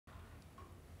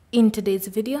In today's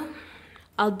video,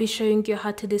 I'll be showing you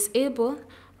how to disable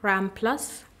RAM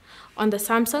Plus on the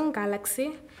Samsung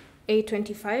Galaxy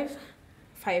A25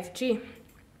 5G.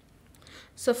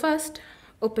 So first,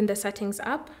 open the Settings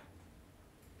app,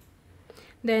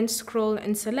 then scroll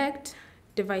and select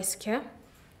Device Care.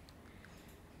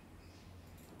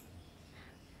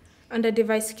 Under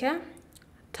Device Care,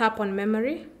 tap on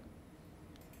Memory,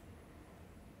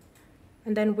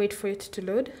 and then wait for it to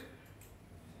load.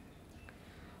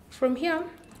 From here,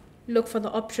 look for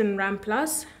the option RAM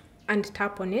Plus and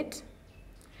tap on it.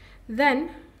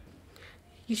 Then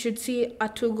you should see a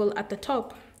toggle at the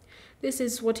top. This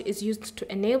is what is used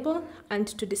to enable and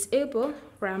to disable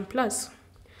RAM Plus.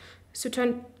 So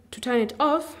to turn it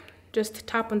off, just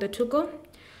tap on the toggle,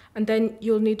 and then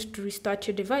you'll need to restart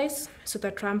your device so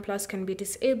that RAM Plus can be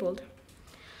disabled.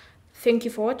 Thank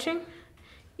you for watching.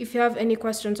 If you have any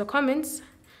questions or comments,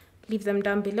 leave them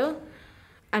down below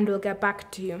and we'll get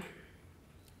back to you.